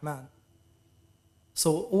yarhamuhumur Rahman.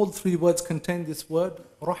 So all 3 words contain this word,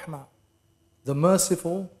 rahma. The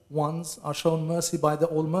merciful ones are shown mercy by the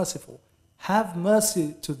all-merciful. Have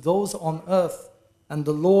mercy to those on earth, and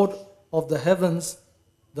the Lord of the heavens,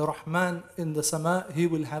 the Rahman in the sama, He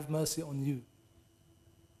will have mercy on you.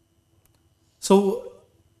 So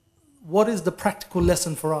what is the practical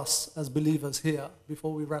lesson for us as believers here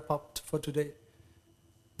before we wrap up for today?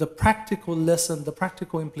 The practical lesson, the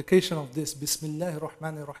practical implication of this, Bismillah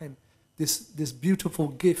ar-Rahman ar-Rahim, this beautiful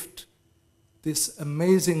gift, this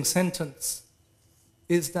amazing sentence,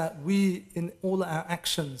 is that we, in all our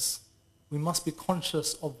actions, we must be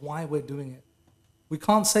conscious of why we're doing it. We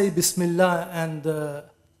can't say Bismillah and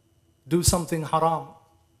do something haram.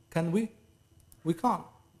 Can we? We can't.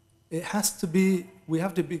 It has to be, we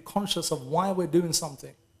have to be conscious of why we're doing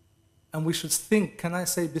something. And we should think, can I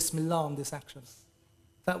say Bismillah on this action?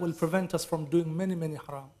 That will prevent us from doing many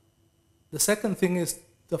haram. The second thing is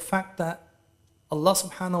the fact that Allah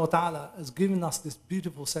subhanahu wa ta'ala has given us this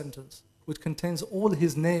beautiful sentence, which contains all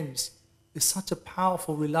His names, is such a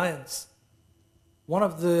powerful reliance. One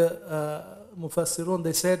of the Mufassirun,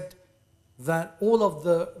 they said that all of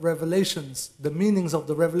the revelations, the meanings of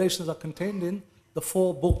the revelations are contained in the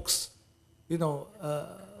 4 books. You know,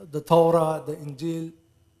 the Torah, the Injil,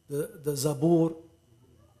 the Zabur,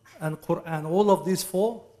 and Quran. All of these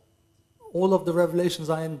 4, all of the revelations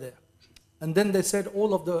are in there. And then they said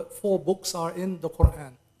all of the 4 books are in the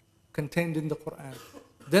Quran, contained in the Quran.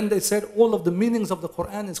 Then they said all of the meanings of the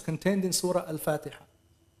Quran is contained in Surah Al-Fatiha.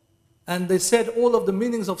 And they said all of the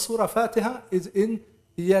meanings of Surah Fatiha is in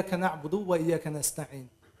إِيَّاكَ نَعْبُدُ وَإِيَّاكَ نَسْتَعِينَ.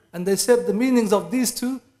 And they said the meanings of these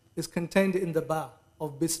 2 is contained in the ba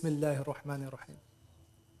of Bismillah ar-Rahman ar-Rahim.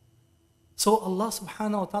 So Allah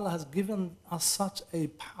subhanahu wa ta'ala has given us such a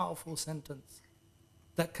powerful sentence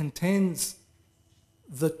that contains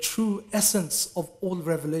the true essence of all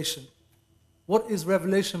revelation. What is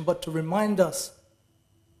revelation but to remind us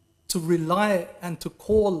to rely and to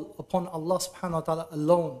call upon Allah subhanahu wa ta'ala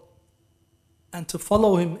alone, and to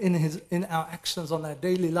follow Him in our actions on our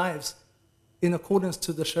daily lives in accordance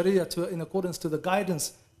to the Sharia, in accordance to the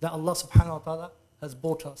guidance that Allah subhanahu wa ta'ala has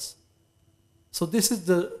brought us. So this is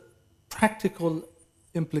the practical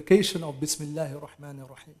implication of Bismillah ar-Rahman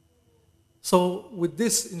ar-Rahim. So with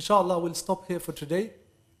this, inshallah, we'll stop here for today.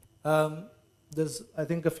 There's, I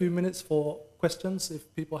think, a few minutes for questions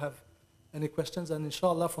if people have any questions. And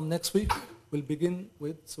inshallah, from next week, we'll begin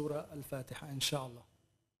with Surah Al-Fatiha, inshallah.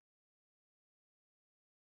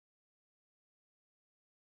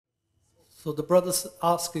 So the brother's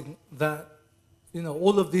asking that, you know,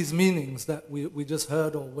 all of these meanings that we just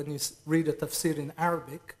heard, or when you read a tafsir in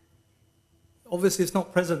Arabic, obviously it's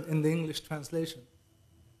not present in the English translation.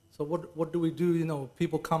 So what do we do? You know,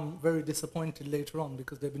 people come very disappointed later on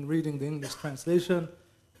because they've been reading the English translation.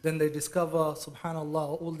 Then they discover,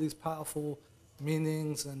 subhanAllah, all these powerful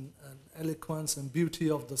meanings and eloquence and beauty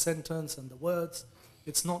of the sentence and the words.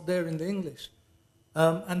 It's not there in the English.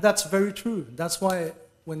 And that's very true. That's why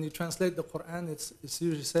when you translate the Quran, it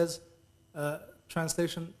usually says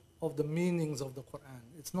translation of the meanings of the Quran.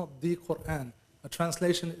 It's not the Quran. A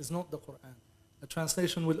translation is not the Quran. A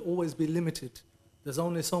translation will always be limited. There's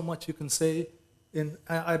only so much you can say.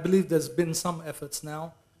 I believe there's been some efforts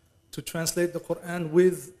now to translate the Quran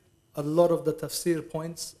with a lot of the tafsir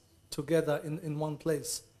points together in one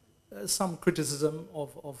place. There's some criticism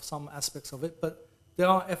of some aspects of it, but there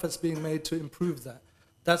are efforts being made to improve that.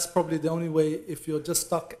 That's probably the only way. If you're just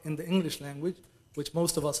stuck in the English language, which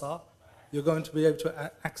most of us are, you're going to be able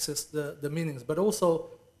to access the meanings. But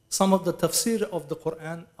also, some of the tafsir of the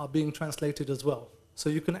Quran are being translated as well. So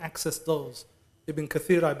you can access those. Ibn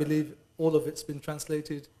Kathir, I believe, all of it's been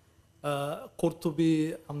translated.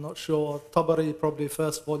 Qurtubi, I'm not sure. Tabari, probably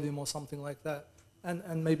first volume or something like that.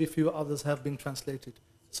 And maybe a few others have been translated.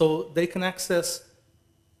 So they can access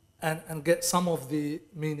and get some of the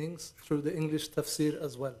meanings through the English tafsir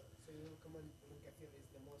as well. So you recommend Ibn Kathir is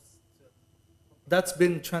the most... That's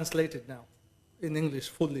been translated now in English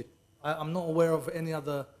fully. I'm not aware of any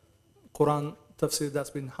other Quran tafsir that's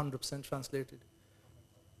been 100% translated.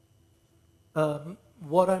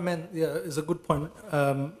 What I meant, is a good point.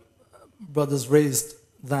 Brothers raised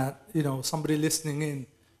that, somebody listening in,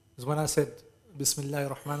 is when I said,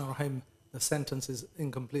 Bismillah Rahman Rahim, the sentence is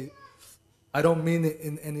incomplete. I don't mean it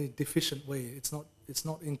in any deficient way. It's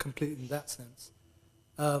not incomplete in that sense.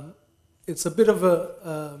 It's a bit of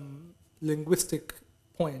a linguistic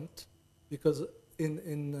point, because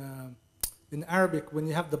in Arabic, when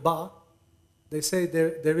you have the ba, they say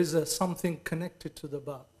there is something connected to the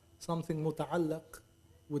ba, something muta'allaq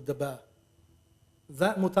with the ba.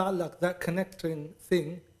 That muta'allaq, that connecting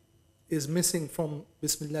thing, is missing from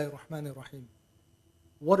Bismillah Rahman Rahim.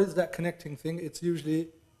 What is that connecting thing? It's usually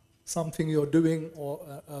something you're doing,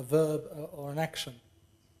 or a verb, or an action.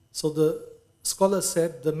 So the scholars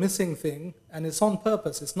said the missing thing, and it's on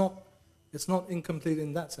purpose, it's not incomplete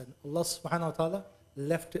in that sense. Allah subhanahu wa ta'ala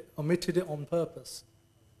omitted it on purpose,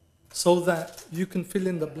 so that you can fill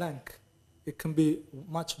in the blank. It can be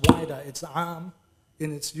much wider. It's aam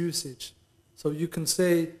in its usage. So you can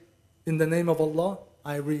say, in the name of Allah,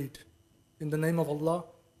 I read. In the name of Allah,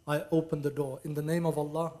 I open the door. In the name of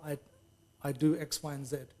Allah, I do X, Y, and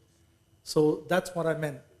Z. So that's what I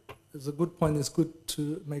meant. It's a good point. It's good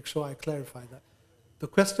to make sure I clarify that. The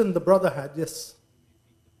question the brother had, yes.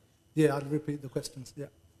 Yeah, I'll repeat the questions, yeah.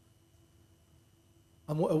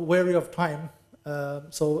 I'm wary of time,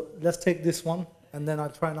 so let's take this one, and then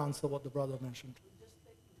I'll try and answer what the brother mentioned.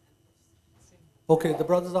 Okay, the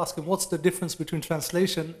brother's asking, what's the difference between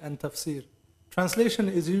translation and tafsir? Translation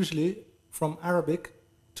is usually from Arabic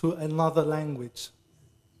to another language.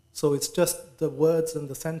 So it's just the words and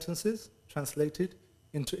the sentences translated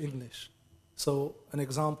into English. So an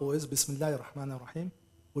example is Bismillah Rahman Rahim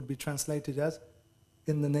would be translated as,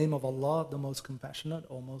 in the name of Allah, the most compassionate,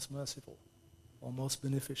 or most merciful, or most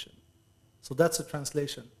beneficent. So that's a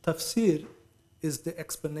translation. Tafsir is the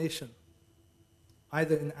explanation,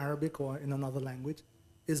 either in Arabic or in another language,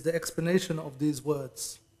 is the explanation of these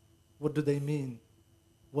words. What do they mean?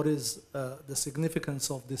 What is the significance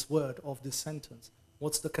of this word, of this sentence?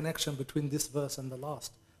 What's the connection between this verse and the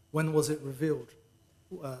last? When was it revealed?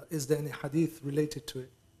 Is there any hadith related to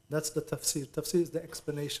it? That's the tafsir. Tafsir is the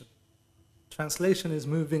explanation. Translation is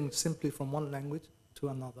moving simply from one language to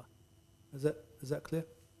another. Is that clear?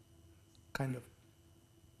 Kind of.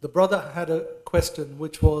 The brother had a question,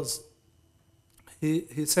 which was,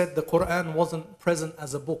 he said the Quran wasn't present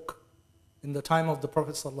as a book in the time of the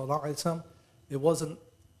Prophet ﷺ. It wasn't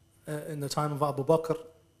in the time of Abu Bakr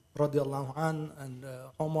radiallahu an, and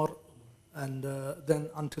Umar, and then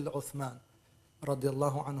until Uthman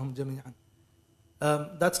radiallahu anhum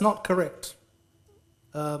jami'an. That's not correct.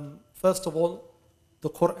 First of all, the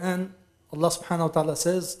Quran, Allah subhanahu wa ta'ala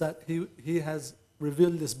says that He has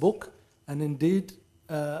revealed this book, and indeed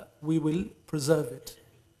we will preserve it.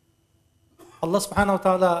 Allah subhanahu wa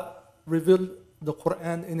ta'ala revealed the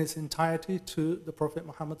Quran in its entirety to the Prophet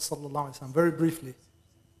Muhammad sallallahu alaihi wasallam. Very briefly,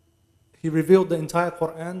 He revealed the entire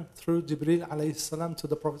Quran through Jibreel alayhi salam to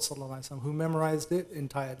the Prophet sallallahu alaihi wasallam, who memorized it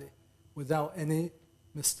entirely, without any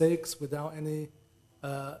mistakes, without any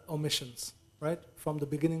omissions, right? From the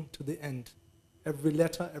beginning to the end. Every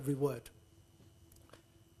letter, every word.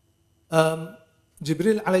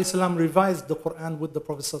 Jibreel alayhi salam revised the Quran with the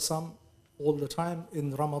Prophet sallallahu alaihi wasallam all the time,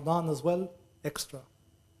 in Ramadan as well, extra.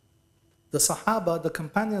 The Sahaba, the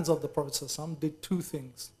companions of the Prophet ﷺ, did two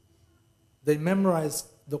things. They memorized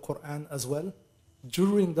the Quran as well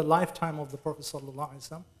during the lifetime of the Prophet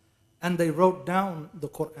ﷺ, and they wrote down the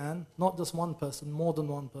Quran, not just one person, more than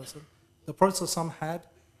one person. The Prophet ﷺ had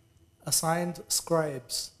assigned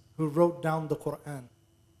scribes who wrote down the Quran,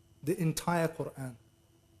 the entire Quran,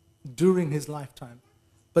 during his lifetime,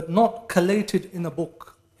 but not collated in a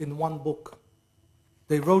book, in one book.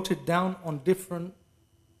 They wrote it down on different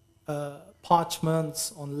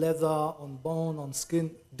parchments, on leather, on bone, on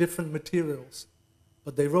skin, different materials.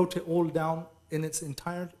 But they wrote it all down in its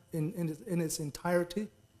entirety,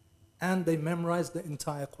 and they memorized the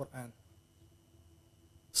entire Quran.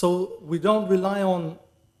 So we don't rely on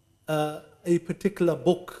a particular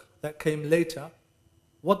book that came later.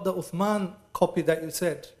 What the Uthman copy that you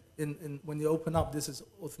said, when you open up, this is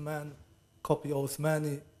Uthman copy or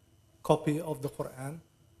Uthmani copy of the Quran,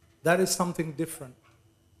 that is something different.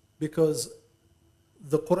 Because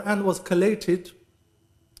the Quran was collated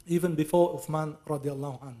even before Uthman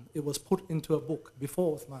radiallahu anh. It was put into a book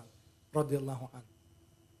before Uthman radiallahu anh.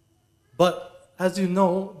 But as you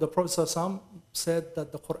know, the Prophet ﷺ said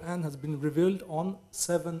that the Quran has been revealed on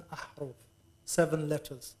 7 ahruf, 7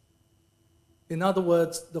 letters. In other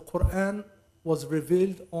words, the Quran was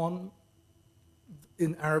revealed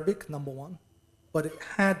in Arabic, number one, but it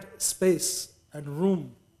had space and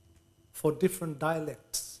room for different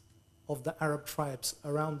dialects of the Arab tribes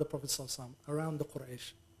around the Prophet ﷺ, around the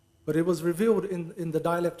Quraysh. But it was revealed in the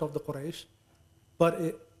dialect of the Quraysh, but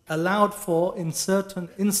it allowed for, in certain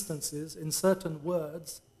instances, in certain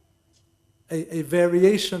words, a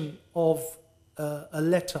variation of a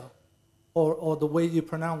letter or the way you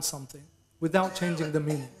pronounce something without changing the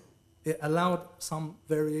meaning. It allowed some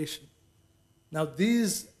variation. Now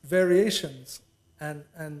these variations and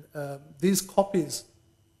these copies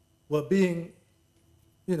were being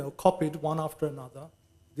copied one after another.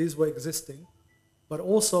 These were existing. But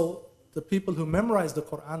also the people who memorized the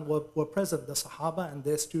Quran were present, the Sahaba and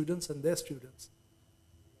their students and their students.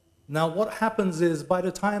 Now what happens is, by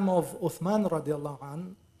the time of Uthman radiallahu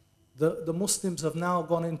anh, the Muslims have now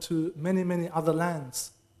gone into many, many other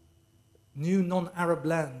lands, new non-Arab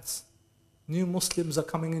lands. New Muslims are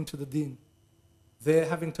coming into the deen. They're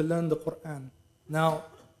having to learn the Quran. Now,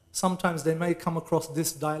 sometimes they may come across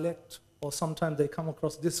this dialect, or sometimes they come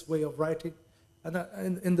across this way of writing.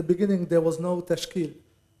 And in the beginning, there was no tashkil.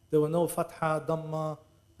 There were no fatha, dhamma,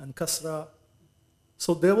 and kasra.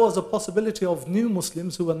 So there was a possibility of new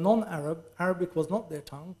Muslims who were non-Arab, Arabic was not their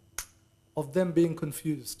tongue, of them being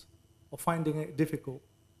confused, or finding it difficult,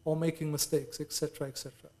 or making mistakes, etc.,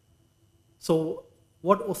 etc. So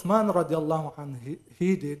what Uthman radiallahu anh,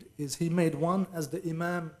 he did is he made one as the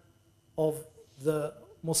imam of the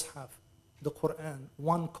Mus'haf, the Quran,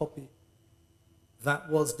 one copy. That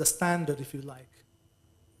was the standard, if you like.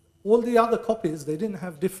 All the other copies, they didn't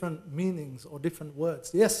have different meanings or different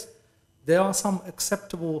words. Yes, there are some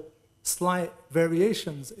acceptable slight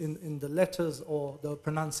variations in the letters or the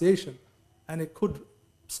pronunciation, and it could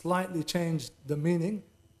slightly change the meaning,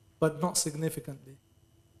 but not significantly.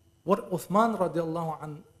 What Uthman radiallahu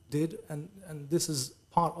anh did, and this is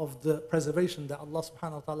part of the preservation that Allah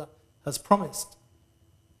subhanahu wa ta'ala has promised,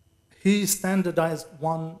 he standardized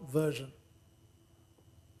one version.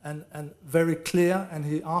 And very clear, and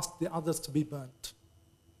he asked the others to be burnt.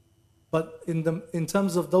 But in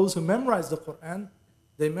terms of those who memorized the Quran,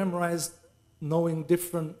 they memorized knowing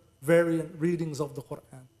different variant readings of the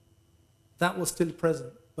Quran. That was still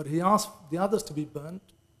present. But he asked the others to be burnt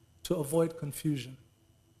to avoid confusion.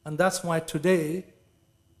 And that's why today,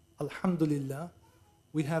 alhamdulillah,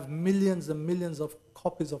 we have millions and millions of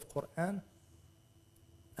copies of Quran,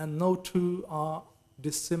 and no two are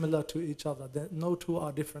dissimilar to each other. No two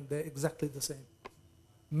are different. They're exactly the same.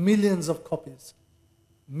 Millions of copies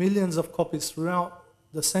throughout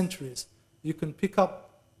the centuries. You can pick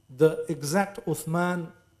up the exact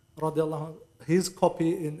Uthman radiallahu anh, his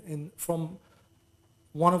copy from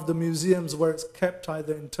one of the museums where it's kept,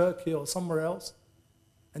 either in Turkey or somewhere else,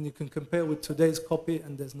 and you can compare with today's copy,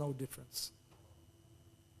 and there's no difference.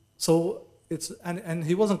 So and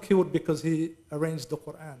he wasn't killed because he arranged the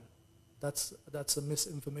Quran. That's a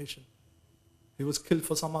misinformation. He was killed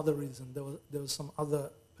for some other reason. There was some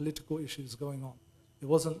other political issues going on. It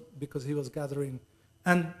wasn't because he was gathering.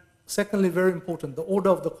 And secondly, very important, the order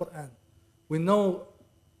of the Quran. We know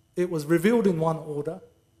it was revealed in one order,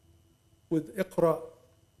 with Iqra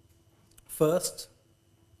first,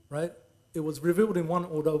 right? It was revealed in one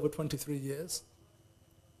order over 23 years.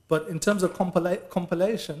 But in terms of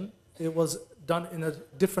compilation, it was done in a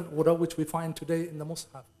different order, which we find today in the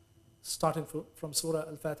Mus'haf. Starting from Surah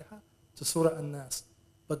Al-Fatiha to Surah An-Nas.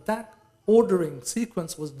 But that ordering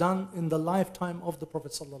sequence was done in the lifetime of the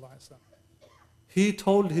Prophet ﷺ. He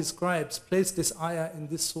told his scribes, place this ayah in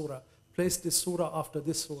this surah, place this surah after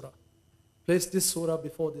this surah, place this surah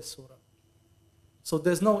before this surah. So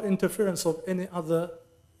there's no interference of any other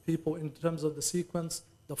people in terms of the sequence,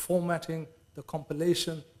 the formatting, the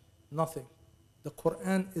compilation, nothing. The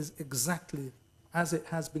Quran is exactly as it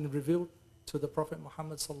has been revealed to the Prophet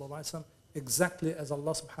Muhammad ﷺ, exactly as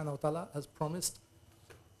Allah subhanahu wa ta'ala has promised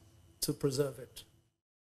to preserve it.